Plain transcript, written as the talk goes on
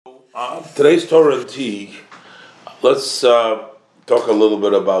Today's Torah and Tea, let's talk a little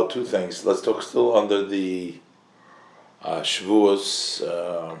bit about two things. Let's talk still under the Shavuos,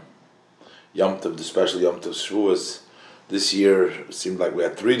 Yom Tov, especially Yom Tov Shavuos. This year it seemed like we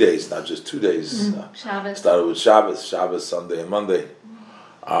had 3 days, not just 2 days. Shabbos. Started with Shabbos, Sunday and Monday.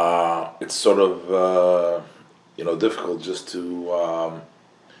 It's sort of difficult just to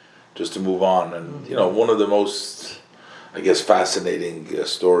move on, and one of the most, I guess, fascinating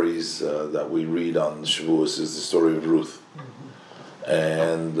stories that we read on Shavuos is the story of Ruth.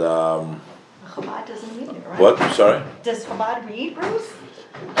 And Chabad doesn't read it, right? what? Sorry? Does Chabad read Ruth?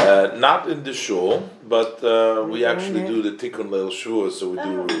 Not in the shul, but we actually do the Tikkun Leil Shavuos, so we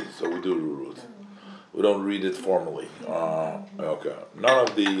do Ruth. So we do Ruth. We don't read it formally. Okay. None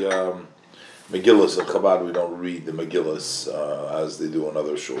of the Megillas of Chabad, we don't read the Megillas as they do in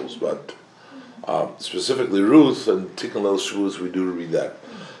other shuls, but specifically Ruth and Tikkun Leil Shavuos, we do read that.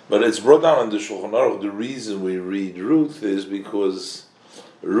 But it's brought down in the Shulchan Aruch. The reason we read Ruth is because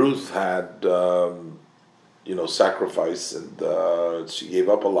Ruth had, sacrifice, and she gave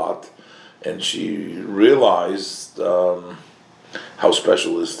up a lot, and she realized how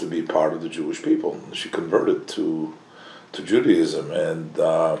special it is to be part of the Jewish people. She converted to Judaism, and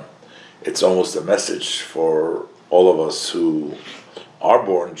it's almost a message for all of us who are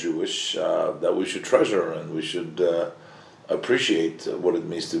born Jewish that we should treasure and we should appreciate what it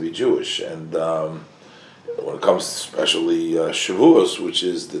means to be Jewish. And when it comes especially Shavuos, which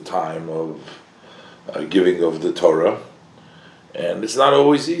is the time of giving of the Torah, and it's not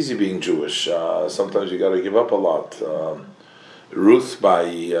always easy being Jewish. Sometimes you got to give up a lot. Ruth,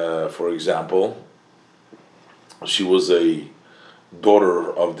 for example, she was a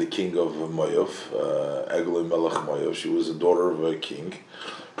daughter of the king of Moav, Eglon Melech Moav. She was a daughter of a king.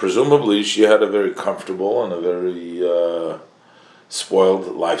 Presumably, she had a very comfortable and a very spoiled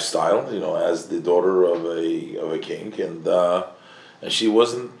lifestyle, as the daughter of a king, and she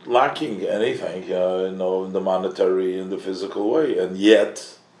wasn't lacking anything, in the monetary and the physical way, and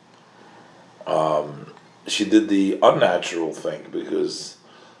yet she did the unnatural thing, because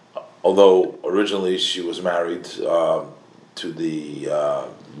although originally she was married to the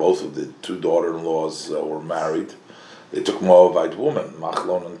both of the two daughter-in-laws were married. They took Moabite women,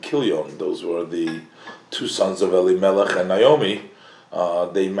 Machlon and Kilion. Those were the two sons of Elimelech and Naomi.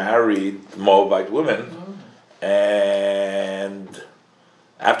 They married Moabite women, and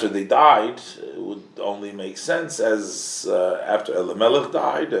after they died, it would only make sense as after Elimelech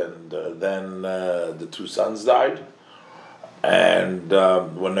died, and then the two sons died. And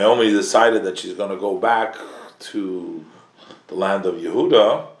when Naomi decided that she's going to go back to the land of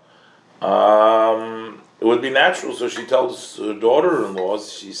Yehuda, it would be natural. So she tells her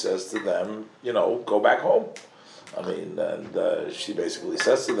daughter-in-laws, she says to them, go back home. And she basically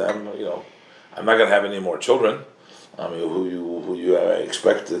says to them, I'm not going to have any more children. Who you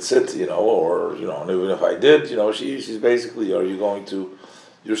expect to sit, or and even if I did, she's basically,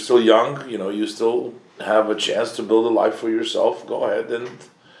 you're still young, you still have a chance to build a life for yourself. Go ahead and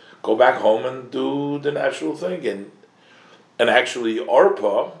go back home and do the natural thing. And actually,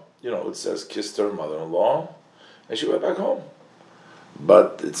 Orpah, it says kissed her mother-in-law, and she went back home.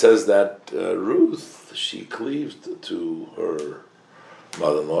 But it says that Ruth, she cleaved to her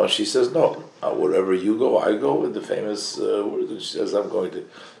mother-in-law. She says, no, wherever you go, I go, with the famous words. She says,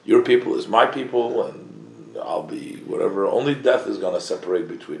 your people is my people, and I'll be whatever. Only death is going to separate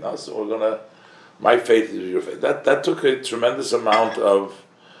between us. And my faith is your faith. That took a tremendous amount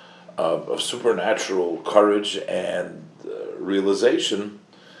of supernatural courage and realization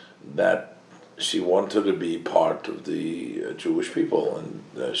that she wanted to be part of the Jewish people, and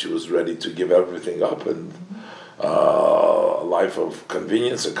she was ready to give everything up, and a life of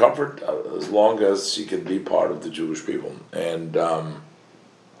convenience and comfort, as long as she can be part of the Jewish people. And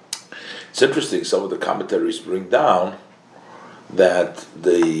it's interesting, some of the commentaries bring down that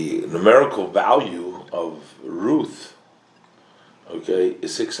the numerical value of Ruth,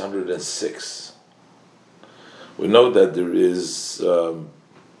 is 606. We know that there is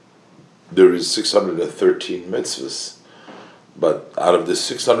 613 mitzvahs, but out of the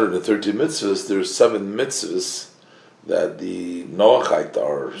 613 mitzvahs, there's 7 mitzvahs that the Noachite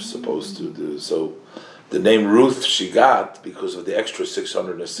are supposed to do. So the name Ruth she got because of the extra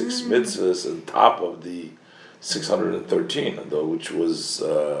 606 mitzvahs on top of the 613, though, which was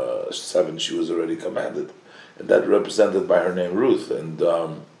 7 she was already commanded, and that represented by her name Ruth. And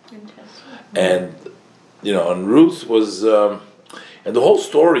Ruth was, and the whole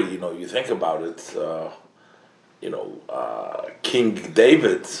story, you think about it, King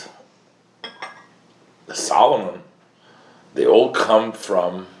David, Solomon, they all come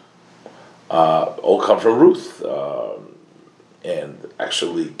from all come from Ruth. And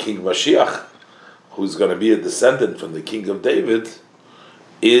actually, King Mashiach, who's going to be a descendant from the king of David,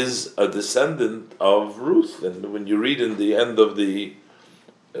 is a descendant of Ruth. And when you read in the end of the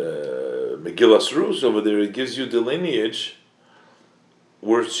Megillas Ruth over there, it gives you the lineage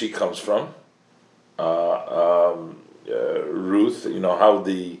where she comes from. Ruth, how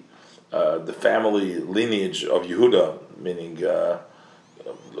the family lineage of Yehuda, meaning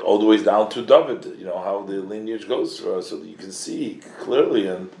all the way down to David, how the lineage goes through, so that you can see clearly,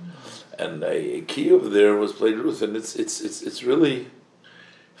 and a key over there was played Ruth, and it's really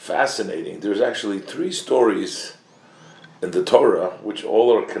fascinating. There's actually 3 stories in the Torah which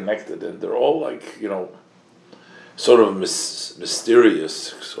all are connected, and they're all like sort of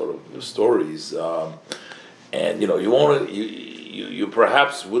mysterious sort of stories, and you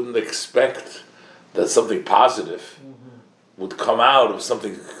perhaps wouldn't expect that something positive would come out of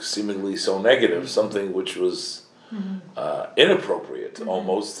something seemingly so negative, something which was inappropriate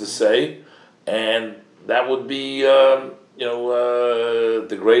almost to say, and that would be the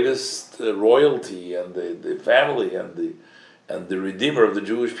greatest royalty and the family and the Redeemer of the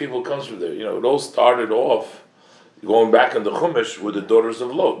Jewish people comes from there. It all started off going back in the Chumash with the daughters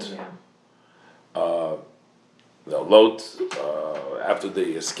of Lot. Lot, after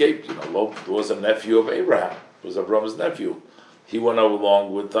they escaped, Lot was a nephew of Abraham. It was Avram's nephew. He went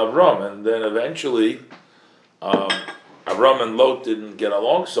along with Avram, and then eventually Avram and Lot didn't get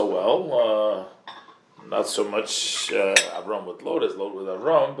along so well. Not so much Avram with Lot as Lot with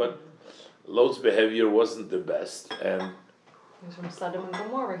Avram, but Lot's behavior wasn't the best, and He was from Sodom and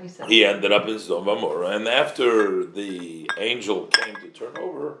Gomorrah, he said. he ended up in Sodom and Gomorrah. And after the angel came to turn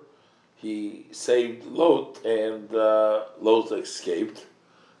over, he saved Lot, and Lot escaped,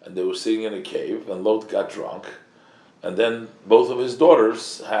 and they were sitting in a cave, and Lot got drunk, and then both of his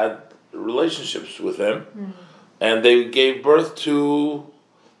daughters had relationships with him, and they gave birth to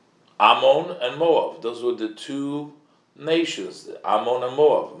Ammon and Moab. Those were the 2 nations, Ammon and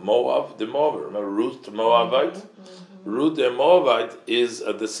Moab. Moab, the Moabite. Remember Ruth, the Moabite? Ruth, the Moabite, is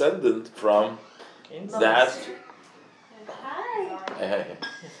a descendant from that. Hi.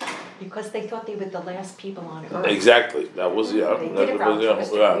 Because they thought they were the last people on earth. Exactly. That was, They did it wrong.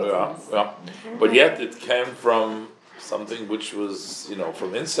 yeah. But yet it came from something which was,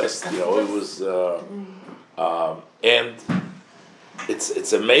 from incest. It was, and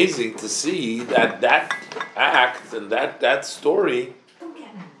it's amazing to see that act and that story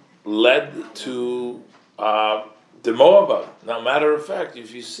led to the Moabite. Now, matter of fact,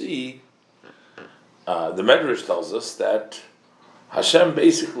 if you see, the Medrash tells us that Hashem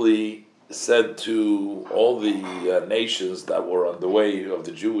basically said to all the nations that were on the way of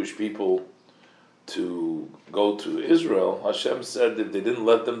the Jewish people to go to Israel, Hashem said if they didn't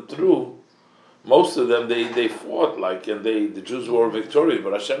let them through, most of them they fought and the Jews were victorious.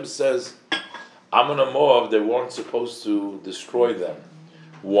 But Hashem says, Ammon and Moab, they weren't supposed to destroy them.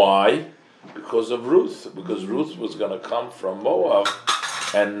 Why? Because of Ruth. Because Ruth was going to come from Moab,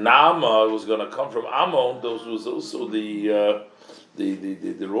 and Naamah was going to come from Ammon. Those was also the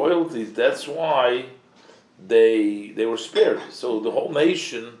royalties. That's why they were spared. So the whole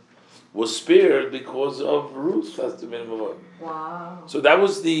nation was spared because of Ruth. That's the minimum. Wow. So that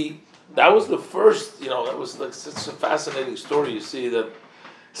was the first. That was like such a fascinating story. You see that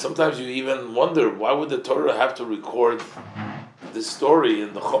sometimes you even wonder why would the Torah have to record this story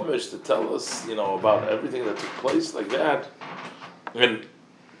in the Chumash to tell us, about everything that took place like that. And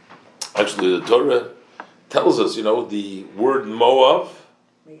actually, the Torah tells us, the word Moab.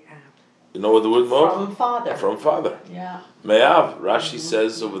 You know what the word Moab? From father. From father. Yeah. Me'av. Rashi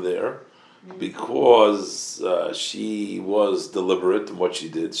says over there, because she was deliberate in what she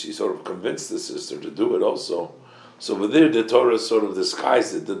did, she sort of convinced the sister to do it also. So over there, the Torah sort of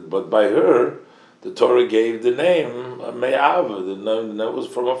disguised it, but by her, the Torah gave the name Me'av. The name that was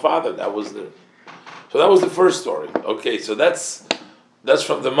from her father. So that was the first story. Okay, so that's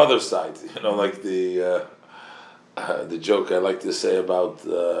from the mother's side. Like the joke I like to say about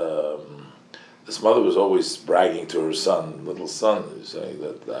this mother was always bragging to her little son, saying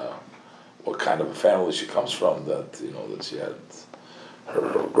that what kind of a family she comes from. That that she had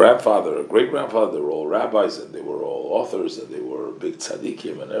her grandfather, her great grandfather. They were all rabbis, and they were all authors, and they were big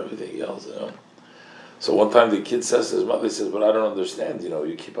tzaddikim and everything else. So one time the kid says to his mother, he says, "But I don't understand.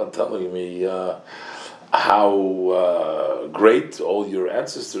 You keep on telling me how great all your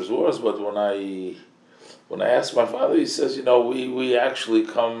ancestors was, but when when I asked my father, he says, we actually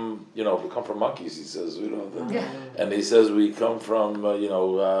come, we come from monkeys. He says we don't, and he says we come from,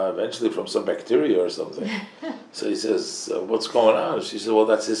 eventually from some bacteria or something. So he says, what's going on? She said, well,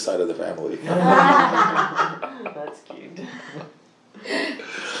 that's his side of the family. That's cute.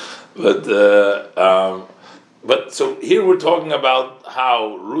 But so here we're talking about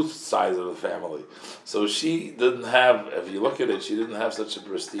how Ruth's side of the family. So she didn't have, if you look at it, she didn't have such a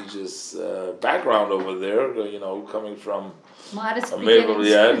prestigious background over there, coming from modest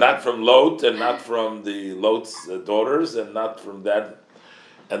beginnings. not from Lot and not from the Lot's daughters and not from that.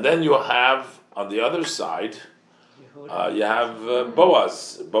 And then you have, on the other side, you have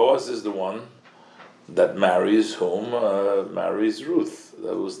Boaz. Boaz is the one that marries whom? Marries Ruth.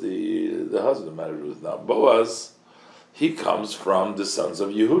 That was the husband married Ruth. Now Boaz, he comes from the sons of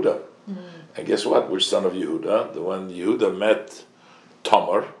Yehuda. And guess what? Which son of Yehuda? When Yehuda met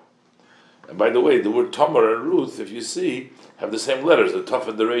Tamar. And by the way, the word Tamar and Ruth, if you see, have the same letters. The Tuf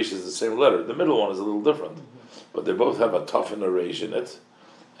and the Resh is the same letter. The middle one is a little different. But they both have a Tuf and a Resh in it.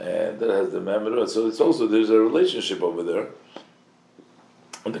 And that has the Memra. So it's also, there's a relationship over there.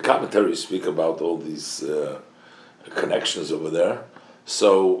 And the commentaries speak about all these connections over there.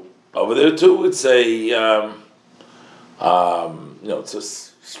 So over there too, it's a it's a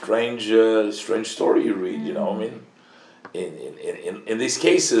strange story you read. I mean, in these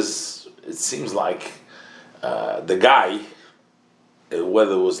cases, it seems like the guy,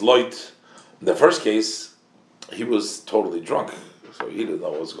 whether it was Lloyd, in the first case, he was totally drunk, so he didn't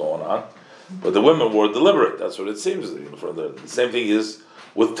know what's going on. But the women were deliberate. That's what it seems. The same thing is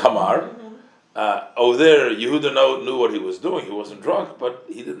with Tamar. Over there, Yehuda knew what he was doing. He wasn't drunk, but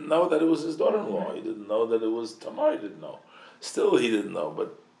he didn't know that it was his daughter-in-law. He didn't know that it was Tamar. He didn't know. Still, he didn't know,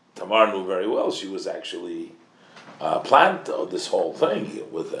 but Tamar knew very well. She was actually planned this whole thing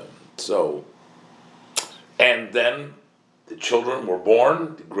with him. So, and then the children were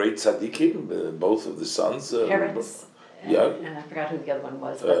born, the great tzaddikim, both of the sons. Parents. And I forgot who the other one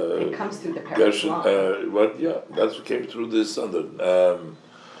was, but it comes through the parents' line. That's what came through this under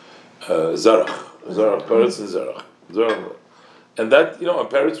Zarach, Peretz and Zarach. And that, and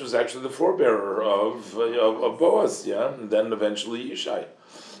Peretz was actually the forebearer of Boaz, and then eventually Yishai.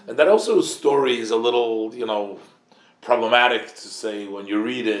 And that also story is a little, problematic to say when you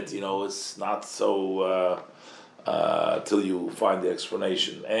read it, it's not so till you find the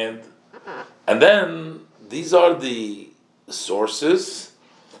explanation. And then these are the sources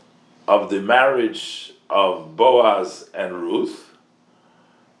of the marriage of Boaz and Ruth.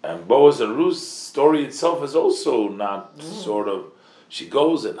 And Boaz and Ruth's story itself is also not sort of, she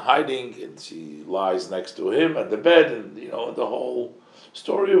goes in hiding and she lies next to him at the bed and, the whole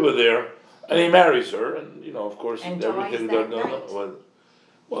story over there. And he marries her and, of course, and everything.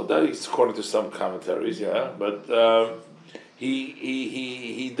 Well, that is according to some commentaries, but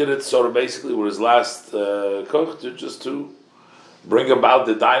he did it sort of basically with his last koch to bring about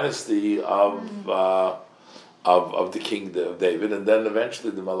the dynasty of the king of David, and then eventually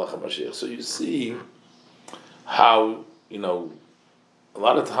the Malach HaMashiach. So you see how a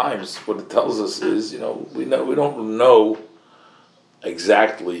lot of times what it tells us is we don't know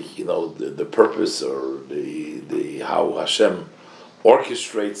exactly the purpose or the how Hashem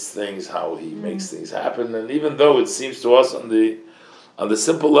orchestrates things, how He makes things happen, and even though it seems to us on the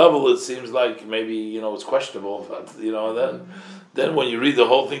simple level, it seems like maybe it's questionable, but then when you read the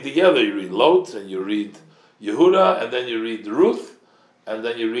whole thing together, you read Lot and you read Yehuda, and then you read Ruth, and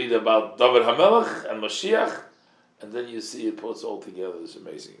then you read about David HaMelech and Mashiach, and then you see it puts all together. It's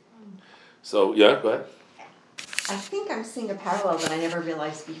amazing. So, go ahead. I think I'm seeing a parallel that I never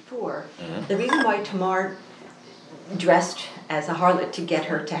realized before. The reason why Tamar dressed as a harlot to get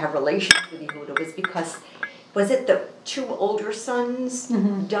her to have relations with Yehuda was because, was it the two older sons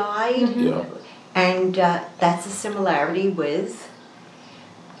died? Yeah. And that's a similarity with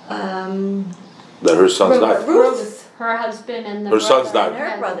That her sons died. Ruth. Her husband and her sons died. And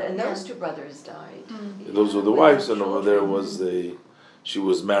her brother, and those two brothers died. Those were the wives, and over there was she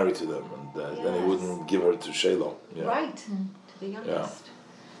was married to them, and then he wouldn't give her to Shiloh. Yeah. Right, to the youngest.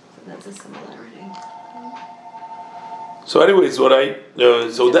 So that's a similarity. So, anyways, what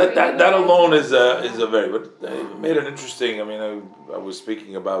that alone is a very, but it made it interesting. I mean, I was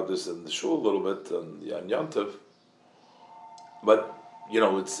speaking about this in the shul a little bit on Yom Tov, but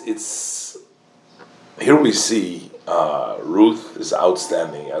it's here we see Ruth is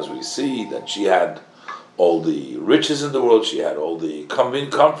outstanding, as we see that she had all the riches in the world, she had all the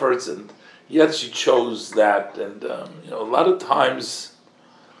comforts, and yet she chose that. And a lot of times,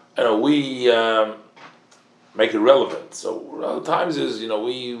 we make it relevant. So a lot of times is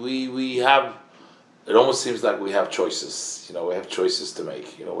we have it almost seems like we have choices. We have choices to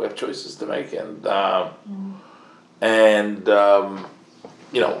make. We have choices to make, and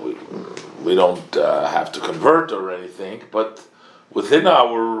we don't have to convert or anything, but within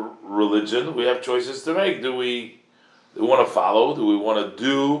our religion, we have choices to make. Do we want to follow? Do we want to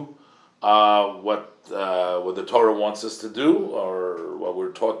do what the Torah wants us to do, or what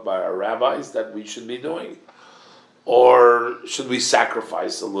we're taught by our rabbis that we should be doing? Or should we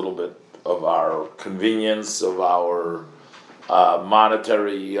sacrifice a little bit of our convenience, of our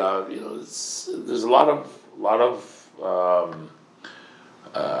monetary? There's a lot of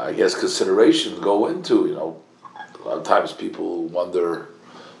I guess considerations go into. A lot of times people wonder,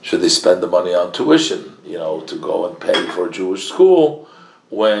 should they spend the money on tuition? To go and pay for a Jewish school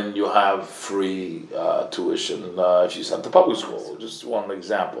when you have free tuition if you send to public school. Just one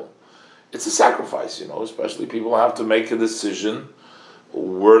example. It's a sacrifice, especially people have to make a decision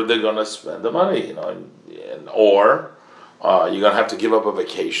where they're going to spend the money, or you're going to have to give up a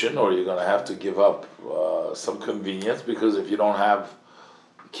vacation, or you're going to have to give up some convenience, because if you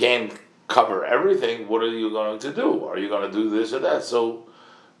can't cover everything, what are you going to do? Are you going to do this or that? So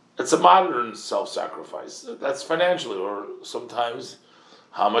it's a modern self-sacrifice. That's financially, or sometimes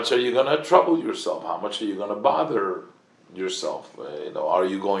how much are you going to trouble yourself? How much are you going to bother yourself? Are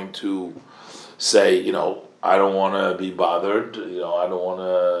you going to say, I don't want to be bothered. I don't want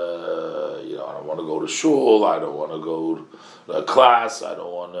to. I don't want to go to shul. I don't want to go to a class. I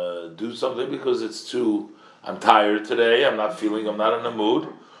don't want to do something because it's too. I'm tired today. I'm not in the mood.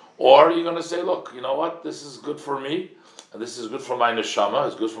 Or you're going to say, look, you know what? This is good for me, and this is good for my neshama.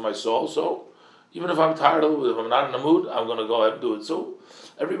 It's good for my soul. So even if I'm tired, if I'm not in the mood, I'm going to go ahead and do it. So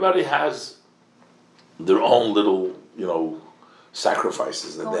everybody has their own little,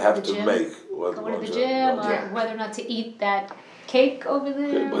 sacrifices that they have to make. Going to the gym, or whether or not to eat that cake over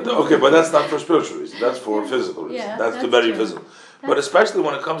there. But that's not for spiritual reasons. That's for physical reasons. Yeah, that's the very physical. But especially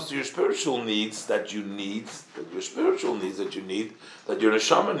when it comes to your spiritual needs that you need, that your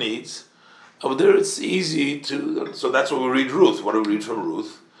neshama needs, over there it's easy to. So that's what we read Ruth. What do we read from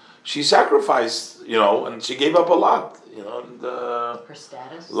Ruth? She sacrificed, and she gave up a lot, and her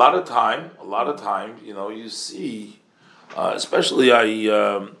status. A lot of time, you see, especially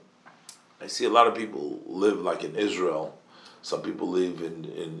I see a lot of people live like in Israel. Some people live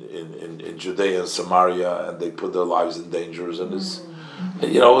in Judea and Samaria, and they put their lives in dangers, and it's,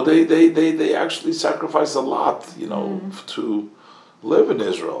 they actually sacrifice a lot, to live in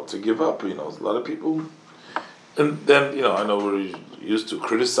Israel, to give up. A lot of people, and then I know we're used to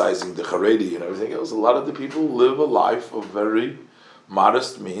criticizing the Haredi and everything else. A lot of the people live a life of very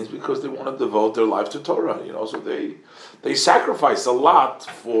modest means because they want to devote their life to Torah. So they sacrifice a lot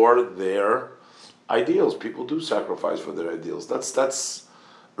for their ideals. People do sacrifice for their ideals. That's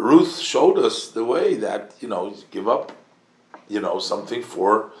Ruth showed us the way that give up something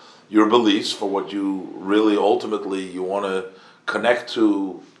for your beliefs, for what you really ultimately you want to connect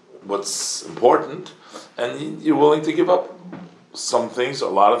to, what's important, and you're willing to give up some things, a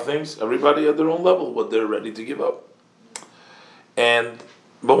lot of things. Everybody at their own level, what they're ready to give up.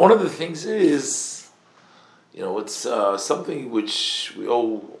 But one of the things is, it's something which we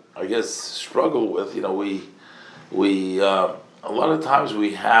all, I guess, struggle with. We a lot of times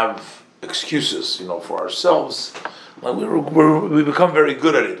we have excuses, for ourselves. Like we become very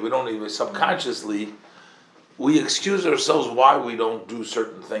good at it. We don't even subconsciously. We excuse ourselves why we don't do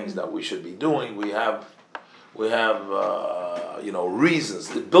certain things that we should be doing. We have reasons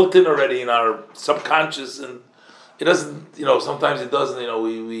built in already in our subconscious, and it doesn't. Sometimes it doesn't.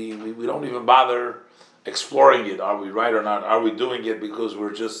 We don't even bother exploring it. Are we right or not? Are we doing it because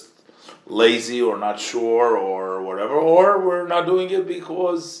we're just lazy or not sure or whatever, or we're not doing it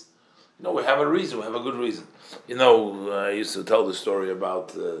because we have a reason. We have a good reason. I used to tell the story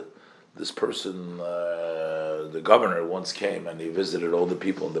about this person. The governor once came and he visited all the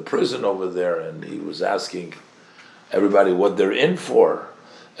people in the prison over there, and he was asking everybody what they're in for,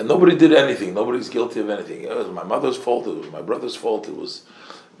 and nobody did anything. Nobody's guilty of anything. It was my mother's fault. It was my brother's fault. It was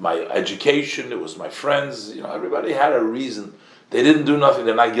my education. It was my friends. Everybody had a reason. They didn't do nothing.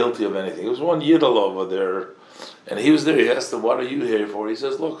 They're not guilty of anything. It was one Yidel over there, and he was there. He asked them, "What are you here for?" He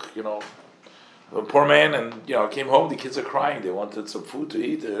says, "Look, I'm a poor man, and I came home. The kids are crying. They wanted some food to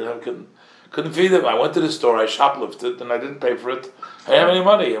eat. Couldn't feed them. I went to the store. I shoplifted, and I didn't pay for it. I didn't have any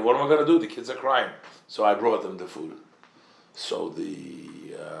money. And what am I going to do? The kids are crying. So I brought them the food." So the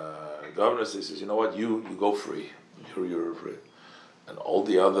governor says, "You know what? You go free. You're free." And all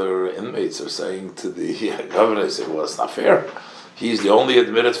the other inmates are saying to the governor, they say, "Well, it's not fair. he's the only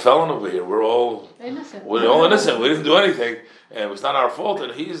admitted felon over here. We're all Innocent. We didn't do anything, and it's not our fault.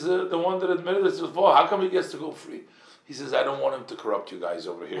 And he's the one that admitted it's his fault. How come he gets to go free? He says, I don't want him to corrupt you guys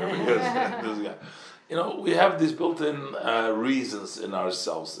over here because this guy. We have these built-in reasons in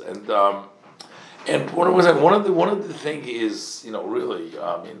ourselves, and what was that? One of the thing is, really,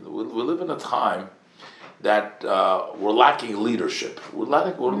 we live in a time that we're lacking leadership. We're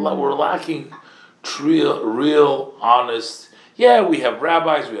lacking real, honest. Yeah, we have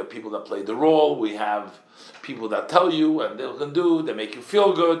rabbis, we have people that play the role, we have people that tell you and they make you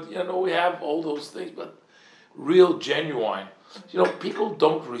feel good. We have all those things, but real, genuine. People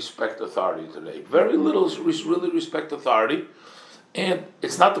don't respect authority today. Very little really respect authority, and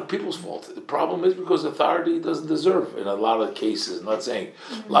it's not the people's fault. The problem is because authority doesn't deserve in a lot of cases. I'm not saying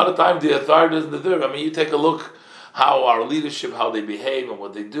a lot of times the authority doesn't deserve. You take a look how our leadership, how they behave and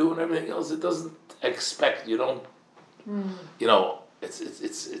what they do and everything else. It doesn't expect. You don't.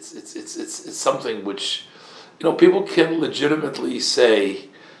 It's something which, people can legitimately say,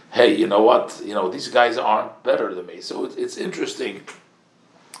 hey, you know what? These guys aren't better than me. So it's interesting.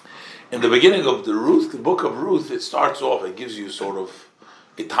 In the beginning of the book of Ruth, it starts off. It gives you sort of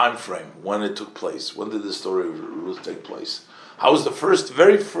a time frame when it took place. When did the story of Ruth take place? How was the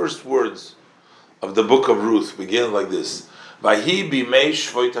very first words of the book of Ruth begin like this? Vahi bimei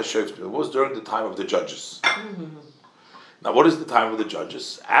shvoit hashoftim. It was during the time of the judges. Mm-hmm. Now, what is the time of the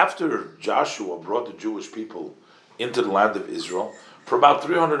judges? After Joshua brought the Jewish people into the land of Israel, for about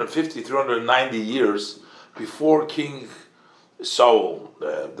 390 years before King Saul,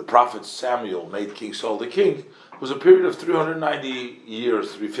 the prophet Samuel made King Saul the king, was a period of 390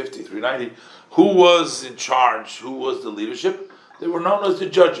 years, 390. Who was in charge? Who was the leadership? They were known as the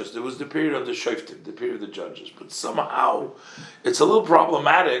judges. There was the period of the shoftim, the period of the judges. But somehow, it's a little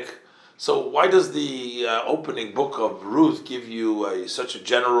problematic. So why does the opening book of Ruth give you such a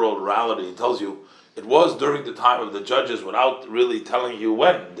generality? It tells you it was during the time of the judges without really telling you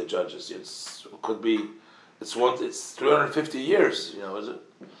when the judges. It's 350 years, is it?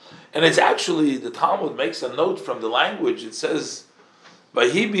 And it's actually, the Talmud makes a note from the language. It says,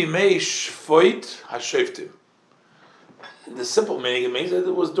 "Vahi bimei shvoit hashoftim." The simple meaning, it means that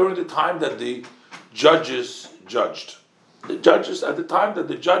it was during the time that the judges judged. The judges, at the time that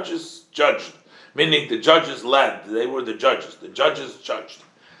the judges judged, meaning the judges led, they were the judges judged.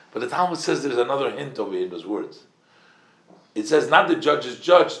 But the Talmud says there's another hint over here in those words. It says not the judges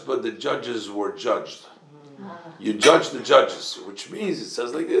judged, but the judges were judged. You judge the judges, which means, it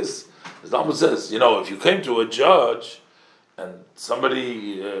says like this, the Talmud says, if you came to a judge and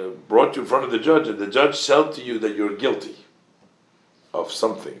somebody brought you in front of the judge and the judge said to you that you're guilty of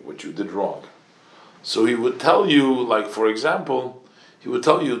something which you did wrong. So he would tell you, like for example, Tul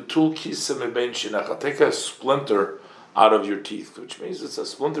kisem ben shinecha, take a splinter out of your teeth, which means a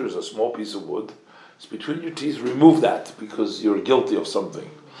splinter is a small piece of wood. It's between your teeth. Remove that because you're guilty of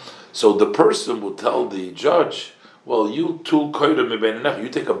something. So the person would tell the judge, well, you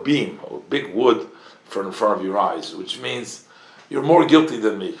take a beam, a big wood in front of your eyes, which means you're more guilty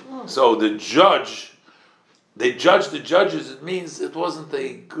than me. So they judge the judges. It means it wasn't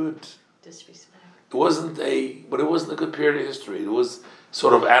a good disrespect. It wasn't a good period of history. It was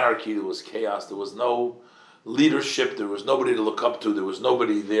sort of anarchy. There was chaos. There was no leadership. There was nobody to look up to. There was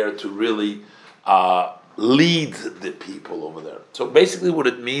nobody there to really lead the people over there. So basically what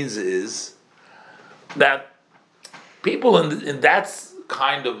it means is that people in that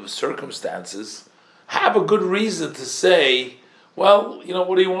kind of circumstances have a good reason to say, well,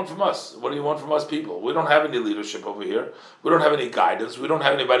 what do you want from us? What do you want from us people? We don't have any leadership over here. We don't have any guidance. We don't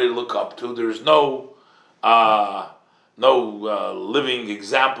have anybody to look up to. There's no living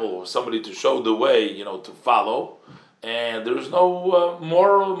example of somebody to show the way, to follow. And there's no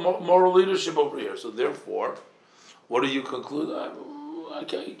moral leadership over here. So therefore, what do you conclude?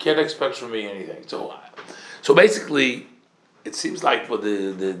 You can't expect from me anything. So basically, it seems like what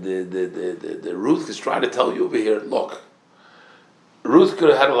the Ruth is trying to tell you over here. Look, Ruth could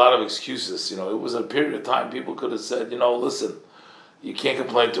have had a lot of excuses. It was a period of time people could have said, listen, you can't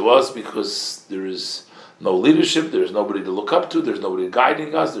complain to us because there is no leadership. There's nobody to look up to. There's nobody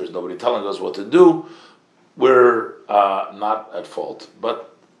guiding us. There's nobody telling us what to do. We're not at fault.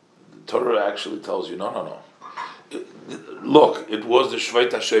 But the Torah actually tells you, no. Look, it was the Shveit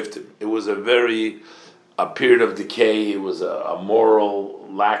HaShoftim. It was a period of decay. It was a moral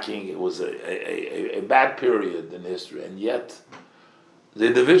lacking. It was a bad period in history. And yet, the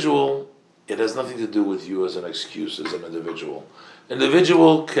individual, it has nothing to do with you as an excuse as an individual.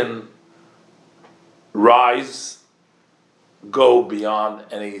 Individual can rise, go beyond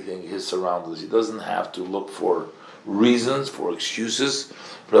anything, his surroundings. He doesn't have to look for reasons, for excuses,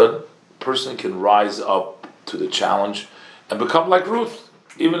 but a person can rise up to the challenge and become like Ruth,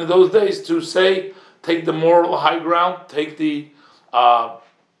 even in those days, to say, take the moral high ground, take the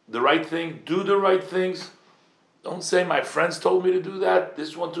right thing, do the right things. Don't say my friends told me to do that,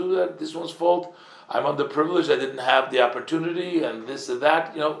 this one do that, this one's fault. I'm underprivileged, I didn't have the opportunity, and this and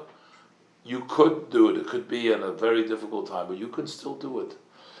that. You could do it. It could be in a very difficult time, but you could still do it.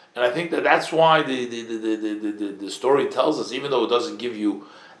 And I think that's why the story tells us, even though it doesn't give you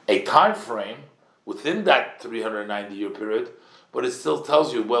a time frame within that 390-year period, but it still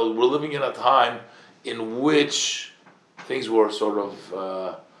tells you, well, we're living in a time in which things were sort of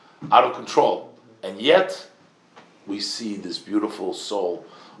out of control. And yet, we see this beautiful soul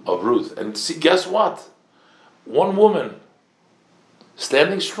of Ruth. And see, guess what? One woman,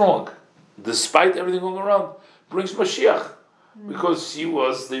 standing strong, despite everything going around, brings Mashiach. Because she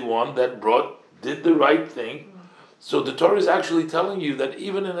was the one that did the right thing. So the Torah is actually telling you that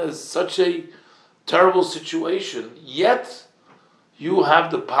even in such a terrible situation, yet you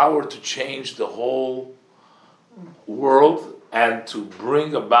have the power to change the whole world and to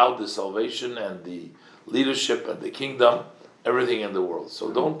bring about the salvation and the leadership and the kingdom, everything in the world. So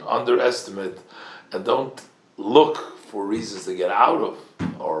don't underestimate and don't look for reasons to get out of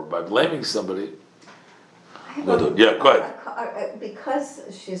or by blaming somebody. Go ahead. Because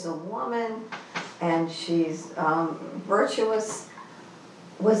she's a woman and she's virtuous,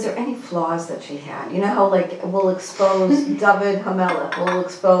 was there any flaws that she had? You know how we'll expose David Hamelech, we'll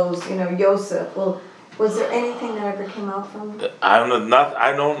expose Yosef. Was there anything that ever came out from? I don't know. Not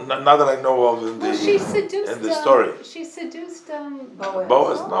that I know of in the story. She seduced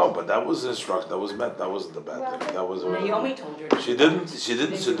Boaz. No, but that was instruction. That was meant. That wasn't the bad thing. That was. Naomi told her. She didn't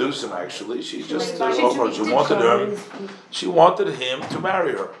seduce him. Actually, she just offered. She wanted him. She wanted him to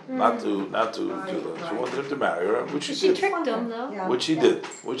marry her, not to. She wanted him to marry her, which she did. She tricked him though. Yeah. Which he did.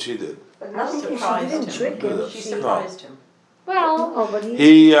 But Nothing nothing. surprised Trick him. him. She surprised him. Well, but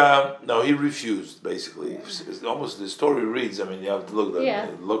He refused. Basically, it's almost the story reads. I mean, you have to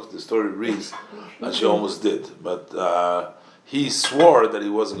look. The story reads, and she almost did. But he swore that he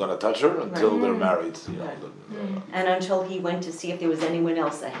wasn't going to touch her until they're married. And until he went to see if there was anyone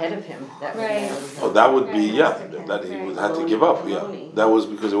else ahead of him that would Right. marry him. Oh, that would be that he would have to give up. Yeah, Maloney. that was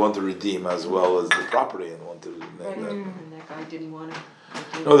because he wanted to redeem as well as the property and wanted to. And that guy didn't want to.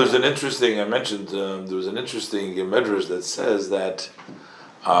 No, there's an interesting. I mentioned there was an interesting medrash that says that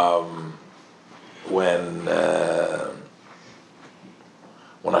when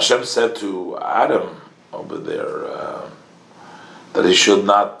Hashem said to Adam over there that he should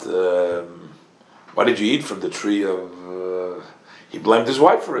not. Why did you eat from the tree of? He blamed his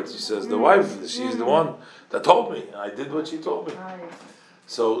wife for it. He says the wife, she's the one that told me. I did what she told me.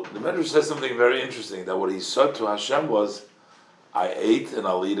 So the medrash says something very interesting. That what he said to Hashem was, I ate and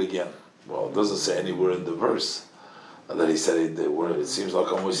I'll eat again. Well, it doesn't say anywhere in the verse that he said it seems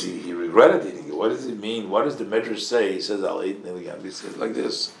like almost he regretted eating it. What does it mean? What does the Medrash say? He says, I'll eat it again. He says like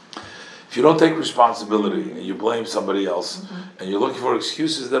this. If you don't take responsibility and you blame somebody else and you're looking for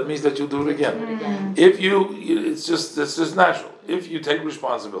excuses, that means that you'll do it again. If it's just natural. If you take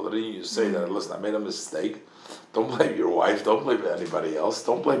responsibility and you say that, listen, I made a mistake, don't blame your wife, don't blame anybody else,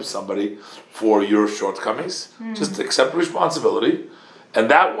 don't blame somebody for your shortcomings. Just accept responsibility. And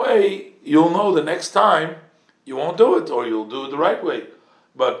that way, you'll know the next time you won't do it, or you'll do it the right way.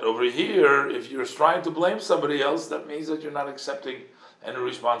 But over here, if you're trying to blame somebody else, that means that you're not accepting any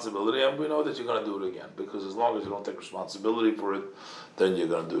responsibility, and we know that you're going to do it again, because as long as you don't take responsibility for it, then you're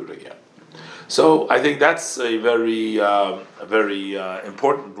going to do it again. So I think that's a very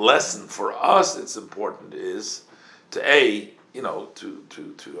important lesson for us. It's important is to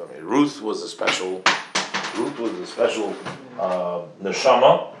Ruth was a special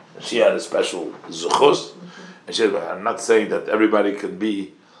neshama. She had a special zuchus, and she said, I'm not saying that everybody can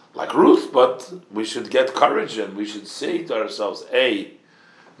be like Ruth, but we should get courage and we should say to ourselves, A,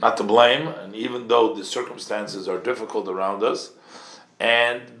 not to blame, and even though the circumstances are difficult around us,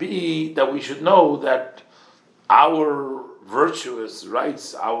 and B, that we should know that our virtuous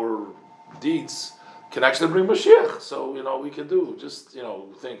rights, our deeds can actually bring Mashiach. So, we can do, just,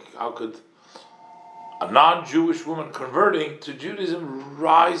 think, how could a non-Jewish woman converting to Judaism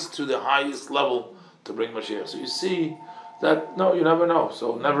rise to the highest level to bring Mashiach? So you see that, no, you never know.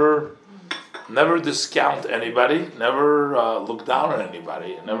 So never discount anybody, never look down on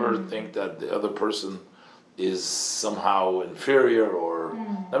anybody, never think that the other person is somehow inferior, or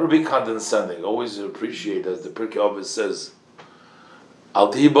never be condescending. Always appreciate, as the Pirkei Avos says,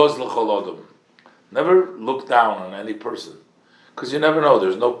 Al tihi boz l'chol adam. Never look down on any person, because you never know.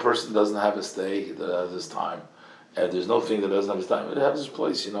 There's no person that doesn't have a stake, that has his time, and there's no thing that doesn't have its time. It has its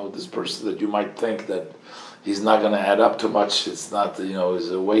place. This person that you might think that he's not going to add up too much. It's not,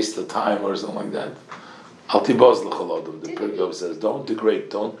 is a waste of time or something like that. Al tiboz l'cholodov. The Pirkei says, don't degrade.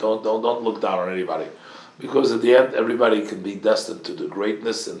 Don't look down on anybody, because at the end, everybody can be destined to the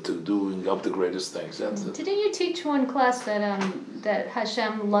greatness and to doing up the greatest things. Didn't you teach one class that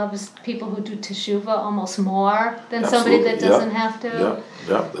Hashem loves people who do teshuvah almost more than somebody that doesn't have to?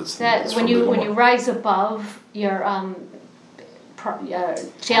 Yeah. That's when you rise above your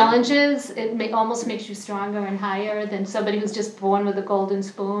challenges, it almost makes you stronger and higher than somebody who's just born with a golden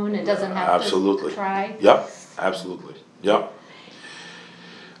spoon and doesn't have to try. Yeah, absolutely. Yeah.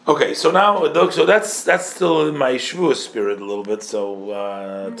 Okay, so now, that's still in my Shavuos spirit a little bit.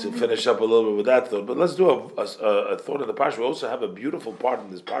 So to finish up a little bit with that thought, but let's do a thought of the parsha. We also have a beautiful part in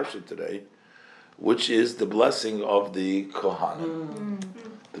this parsha today, which is the blessing of the Kohanim.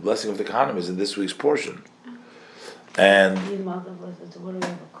 The blessing of the Kohanim is in this week's portion, and the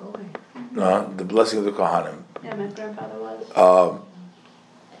blessing of the Kohanim. Yeah, my grandfather was.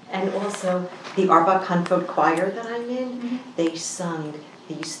 And also the Arba Kanfot choir that I'm in, they sung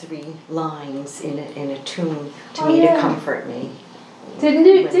these 3 lines in a tune to comfort me. Didn't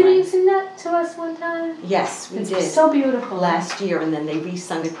you sing that to us one time? Yes, we did. It's so beautiful. Last year, and then they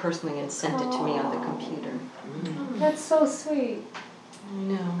re-sung it personally and sent it to me on the computer. That's so sweet. I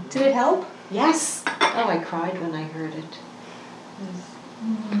know. Did it help? Yes. Oh, I cried when I heard it.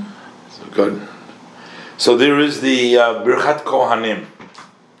 So good. So there is the Birchat Kohanim.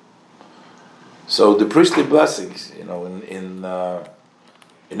 So the priestly blessings,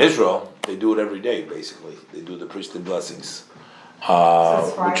 in Israel, they do it every day, basically. They do the priestly blessings.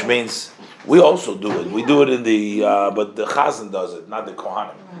 Which means we also do it. We do it in but the Chazan does it, not the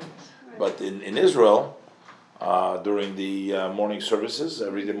Kohanim. But in Israel, during the morning services,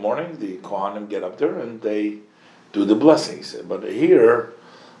 every morning, the Kohanim get up there and they do the blessings. But here,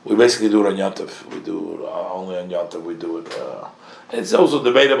 we basically do it on Yom Tov. We do only on Yom Tov. We do it. It's also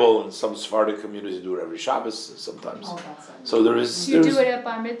debatable. In some Sephardic communities, do it every Shabbos sometimes. So there is. Do you do it at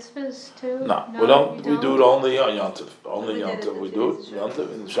bar mitzvahs too? No, we don't. We do it only on Yom Tov. Only Yom Tov. We do it. Yom Tov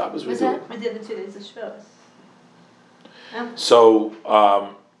and Shabbos we do it. We did the 2 days of Shabbos. So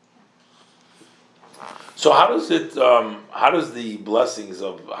how does it? How does the blessings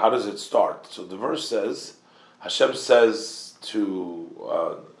of? How does it start? So the verse says, Hashem says to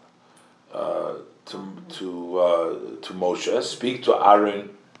Moshe, speak to Aaron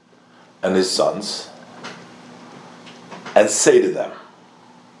and his sons, and say to them,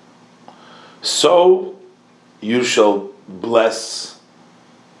 so you shall bless.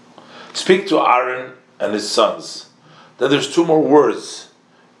 Speak to Aaron and his sons. Then there's 2 more words.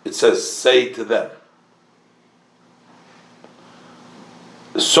 It says, say to them.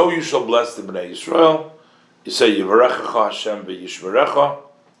 So you shall bless the Bnei Yisrael. You say, Yivarechecha Hashem v'yishmerecha.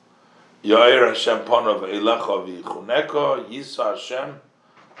 Yair Hashem panav eilecha v'yichuneka. Yisa Hashem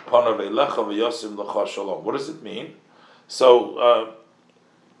panav eilecha v'yosim lecha shalom. What does it mean? So,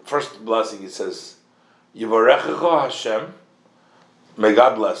 first blessing, it says, Yivarechecha Hashem, may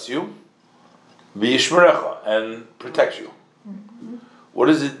God bless you, v'yishmerecha, and protect you. What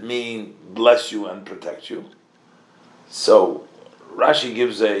does it mean, bless you and protect you? So, Rashi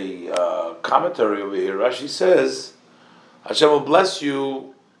gives a commentary over here. Rashi says, Hashem will bless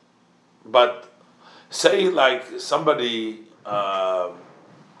you, but say like somebody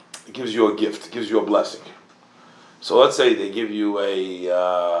gives you a gift, gives you a blessing. So let's say they give you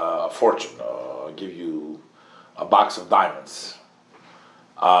a fortune, give you a box of diamonds.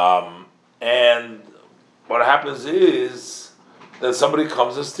 And what happens is that somebody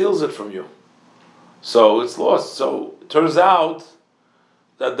comes and steals it from you. So it's lost. So it turns out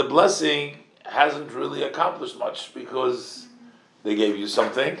that the blessing hasn't really accomplished much because they gave you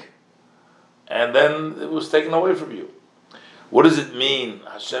something and then it was taken away from you. What does it mean?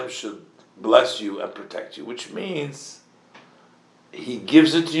 Hashem should bless you and protect you, which means He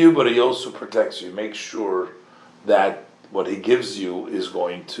gives it to you, but He also protects you. Make sure that what He gives you is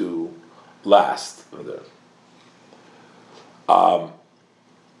going to last.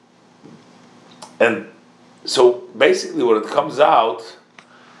 And so basically what it comes out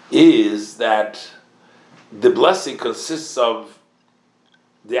is that the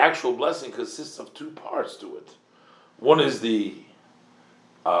actual blessing consists of 2 parts to it. One is the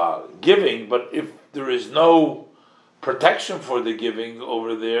giving, but if there is no protection for the giving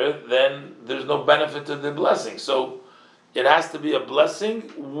over there, then there's no benefit to the blessing. So it has to be a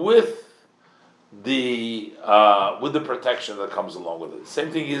blessing with the protection that comes along with it.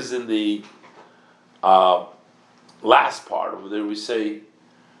 Same thing is in the last part over there. We say,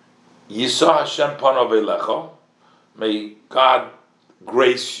 Yisa Hashem panav eilecha. may God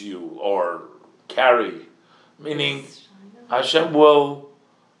grace you or carry, meaning Hashem will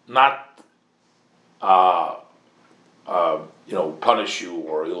not, punish you,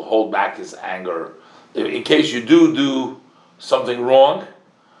 or He'll hold back His anger. In case you do something wrong,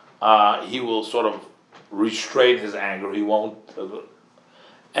 He will sort of restrain His anger. He won't,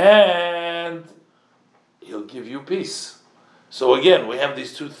 and He'll give you peace. So again, we have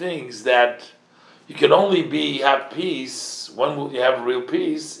these two things that you can only have peace. When will you have real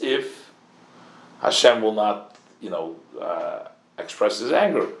peace? If Hashem will not, express His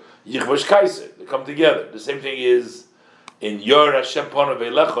anger. Yichvash Kaiser, they come together. The same thing is in Yor Hashem Panav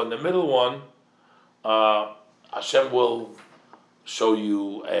Eilecha. In the middle one, Hashem will show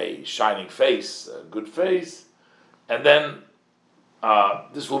you a shining face, a good face, and then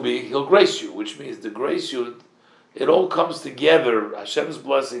He'll grace you, which means to grace you, it all comes together. Hashem's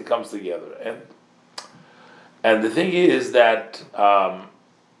blessing comes together, and the thing is that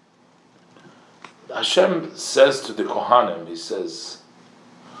Hashem says to the Kohanim, He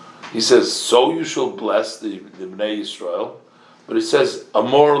says, so you shall bless the Bnei Yisrael, but He says,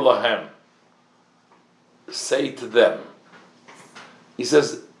 Amor lahem, say to them. He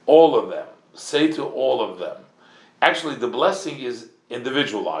says, all of them, say to all of them. Actually, the blessing is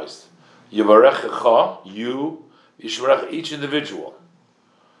individualized. Yivarechecha, you, Yishvarech, each individual.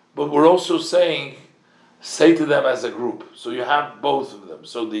 But we're also saying, say to them as a group. So you have both of them.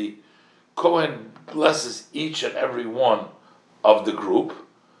 So the Kohen blesses each and every one of the group,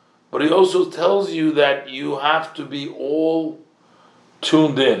 but he also tells you that you have to be all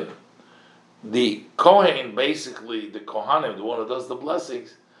tuned in. The Kohen, basically, the Kohanim, the one who does the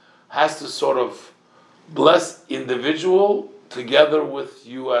blessings, has to sort of bless individual together with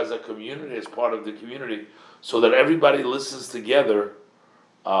you as a community, as part of the community, so that everybody listens together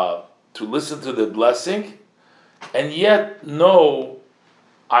to listen to the blessing, and yet know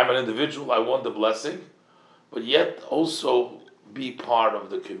I'm an individual, I want the blessing, but yet also be part of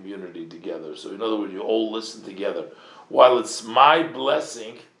the community together. So in other words, you all listen together. While it's my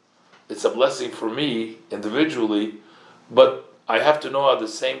blessing, it's a blessing for me individually, but I have to know at the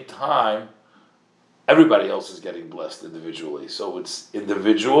same time everybody else is getting blessed individually. So it's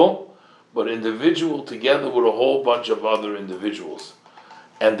individual, but individual together with a whole bunch of other individuals.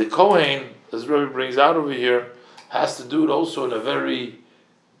 And the Kohen, as Rebbe brings out over here, has to do it also in a very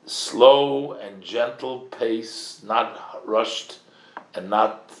slow and gentle pace, not rushed and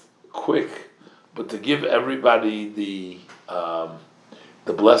not quick, but to give everybody the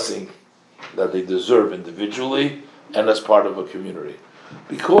blessing that they deserve individually and as part of a community.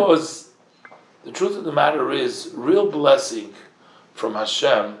 Because the truth of the matter is, real blessing from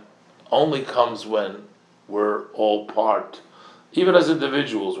Hashem only comes when we're all part, even as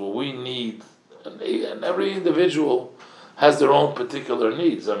individuals, where we need, and every individual has their own particular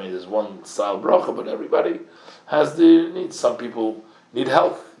needs. I mean, there's one style bracha, but everybody has their needs. Some people need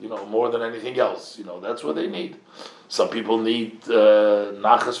health, more than anything else. That's what they need. Some people need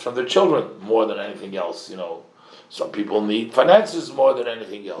nachas from their children more than anything else. Some people need finances more than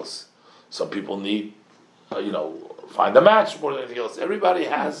anything else. Some people need, find a match more than anything else. Everybody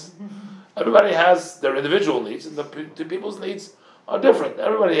has their individual needs, and the people's needs are different.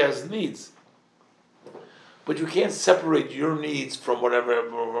 Everybody has needs. But you can't separate your needs from whatever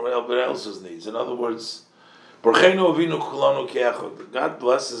everybody else's needs. In other words, God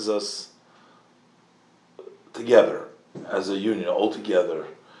blesses us together as a union, all together,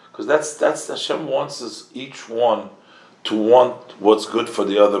 because that's Hashem wants us, each one, to want what's good for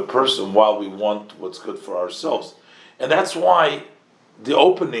the other person while we want what's good for ourselves. And that's why the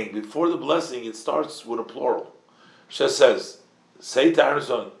opening before the blessing, it starts with a plural. She says, say to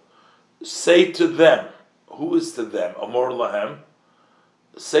Aaron, say to them. Who is to them? Amor lahem.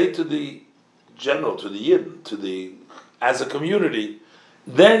 Say to the general, to the Yidden, as a community.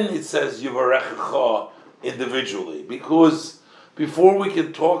 Then it says Yivarechecha individually, because before we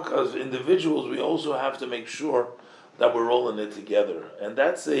can talk as individuals, we also have to make sure that we're all in it together, and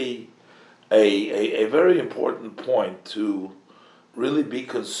that's a very important point, to really be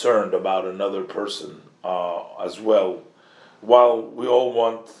concerned about another person as well. While we all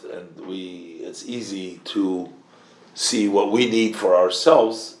want, and it's easy to see what we need for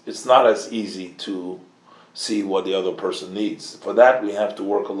ourselves, it's not as easy to see what the other person needs. For that, we have to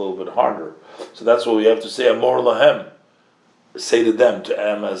work a little bit harder. So that's what we have to say, Amor lahem, say to them, to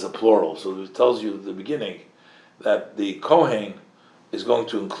am as a plural. So it tells you at the beginning that the Kohen is going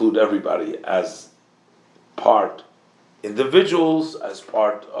to include everybody as part, individuals as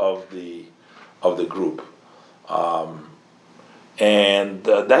part of the group. And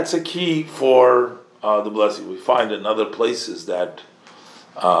that's a key for the blessing. We find in other places that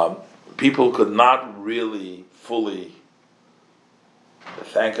people could not really fully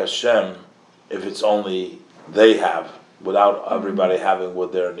thank Hashem if it's only they have, without everybody having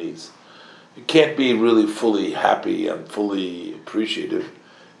what their needs. You can't be really fully happy and fully appreciative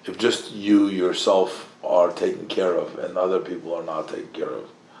if just you yourself are taken care of and other people are not taken care of.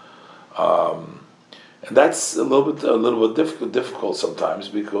 And that's a little bit difficult sometimes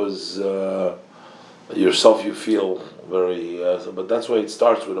because yourself you feel very. But that's why it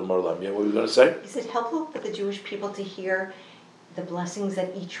starts with a Merlam. Yeah, what were you going to say? Is it helpful for the Jewish people to hear the blessings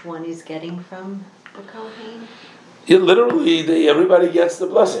that each one is getting from the Kohen? Yeah, literally, everybody gets the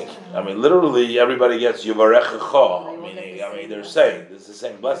blessing. I mean, literally, everybody gets Yivarechecha. Meaning, they're saying it's the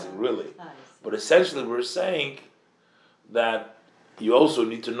same blessing, really. But essentially, we're saying that you also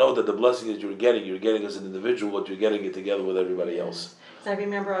need to know that the blessing that you're getting as an individual, but you're getting it together with everybody else. So I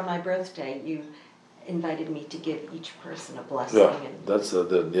remember on my birthday, you invited me to give each person a blessing. Yeah, and that's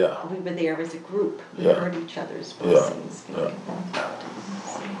yeah. we were there as a group. We Yeah. heard each other's blessings. Yeah.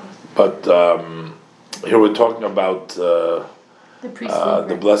 But here we're talking about The priestly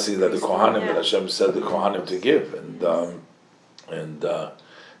the blessing that the Kohanim, yeah. that Hashem said the Kohanim to give, and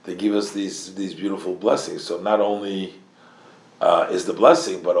they give us these beautiful blessings. So not only is the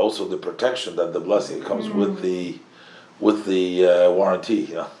blessing, but also the protection that the blessing comes with the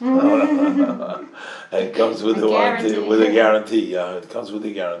warranty. And it comes with the warranty, with a guarantee. It comes with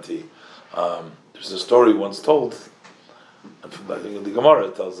a guarantee. There's a story once told. I think the Gemara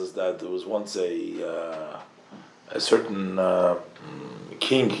tells us that there was once a certain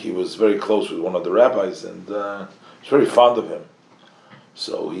king. He was very close with one of the rabbis, and he was very fond of him.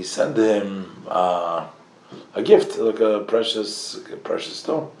 So he sent him a gift, like a precious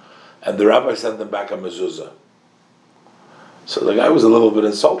stone, and the rabbi sent him back a mezuzah. So the guy was a little bit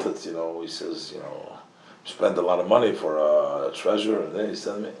insulted. He says, spent a lot of money for a treasure, and then he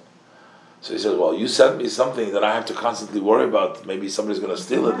sent me. So he says, well, you sent me something that I have to constantly worry about. Maybe somebody's going to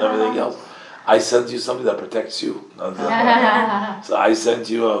steal it and everything else. I sent you something that protects you. So I sent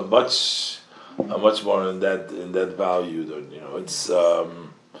you a much more in that value.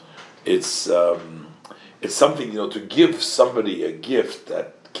 It's something to give somebody a gift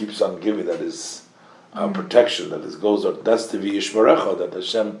that keeps on giving. That is protection. Goes on. That's the v'yishmerecha that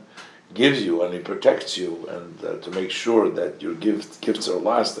Hashem gives you, and He protects you, and to make sure that your gifts are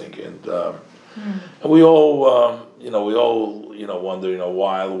lasting. And we all, wonder,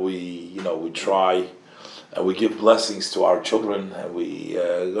 while we try, and we give blessings to our children,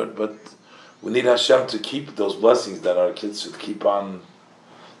 and but we need Hashem to keep those blessings that our kids should keep on,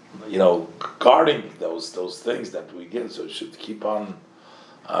 guarding those things that we give. So it should keep on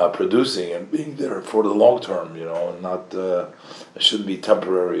producing and being there for the long term, and not it shouldn't be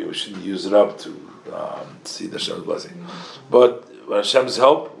temporary. We shouldn't use it up to see the Hashem's blessing. But with Hashem's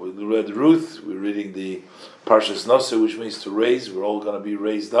help, we read Ruth. We're reading the Parshas Noseh, which means to raise. We're all going to be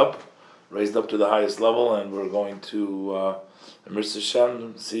raised up to the highest level, and we're going to, Mr.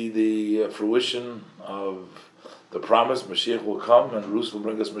 Hashem, see the fruition of the promise. Mashiach will come, and Ruth will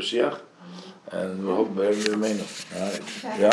bring us Mashiach, and we hope very remain. All right. Yeah.